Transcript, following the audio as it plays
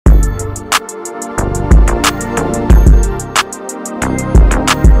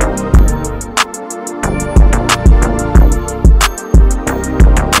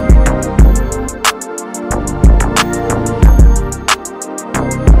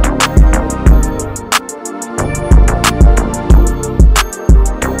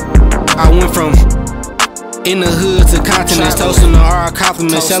In the hood to continents, toasting to our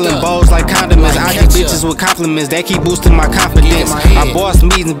compliments, selling bowls like condiments. I get bitches with compliments, they keep boosting my confidence. Our boss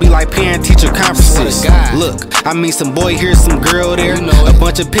meetings be like parent-teacher conferences. Look, I meet some boy here, some girl there. A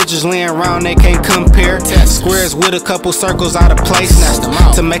bunch of pictures laying around, they can't compare. Squares with a couple circles out of place.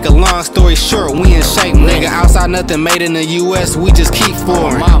 To make a long story short, we in shape, nigga. Outside nothing made in the US, we just keep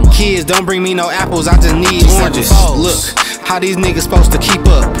foreign. Kids, don't bring me no apples, I just need oranges. Look, how these niggas supposed to keep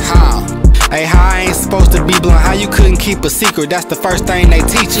up? How? Hey, how I ain't supposed to be blunt? How you couldn't keep a secret? That's the first thing they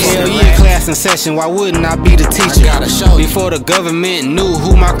teach us. Hell yeah, class in session, why wouldn't I be the teacher? Before the government knew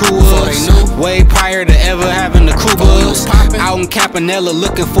who my crew was, way prior to ever having the crew buzz. Out in Campanella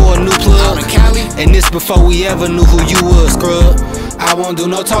looking for a new plug, and this before we ever knew who you was, scrub. I won't do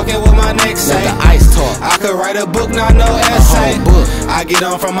no talking with my next say. Let the ice talk. I could write a book, not no essay. I get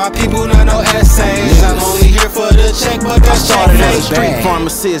on from my people, not no essays. I'm only here for the check, but that's Checkmate. Street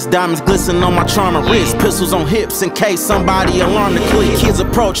pharmacist, diamonds glisten on my charmer wrist, pistols on hips in case somebody alarm the clique. Kids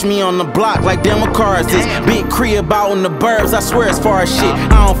approach me on the block like damn a car is this. Big crib out in the burbs, I swear as far as shit.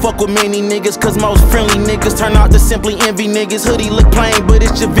 I don't fuck with many niggas, cause most friendly niggas turn out to simply envy niggas. Hoodie look plain, but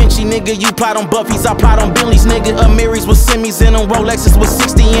it's Da Vinci, nigga. You plot on Buffy's, I plot on Billy's, nigga. Marys with semis in them, Rolexes with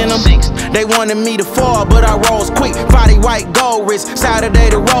 60 in them. They wanted me to fall, but I rose quick. Friday white gold wrist, Saturday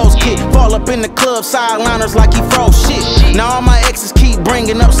the rose kick. Fall up in the club, sideliners like he froze shit. Now all my exes keep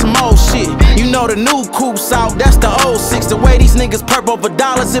bringing up some old shit. You know the new coupes out, that's the old six. The way these niggas perp over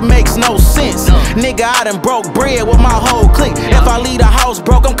dollars, it makes no sense. Nigga, I done broke bread with my whole clique. If I leave the house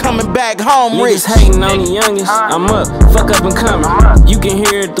broke, I'm coming back home rich. Niggas hating on the youngest, I'm up, fuck up and coming. You can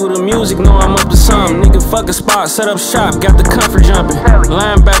hear it through the music, know I'm up to something. Nigga, fuck a spot, set up shop, got the comfort jumping.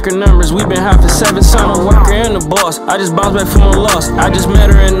 Linebacker numbers, we been high for 7 summers. Worker and the boss, I just bounced back from a loss. I just met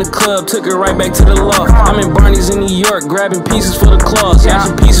her in the club, took her right back to the loft. I'm in Barney's in New York, grabbing pieces for the claws. Got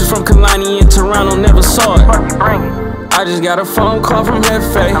some pieces from Kalani in Toronto, never saw it. I just got a phone call from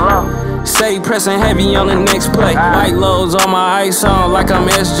Hefe. Say pressing heavy on the next play. White lows on my ice on like I'm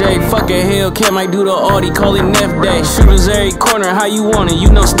SJ. Fuck a Hellcat, might do the Audi, call it Neff Day. Shooters every corner, how you want it?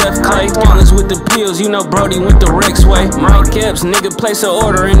 You know Steph Clay. Gunners with the pills, you know Brody went the Rex way. Mike Epps, nigga place an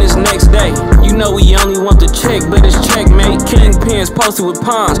order in this next day. You know we only want the check, but it's Checkmate. Kingpins posted with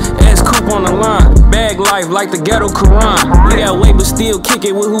pawns, S coupe on the line. Bag life like the ghetto Quran. We got weight but still kick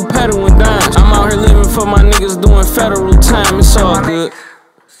it with who peddling dimes. I'm out here living for my niggas doing federal time, it's all good.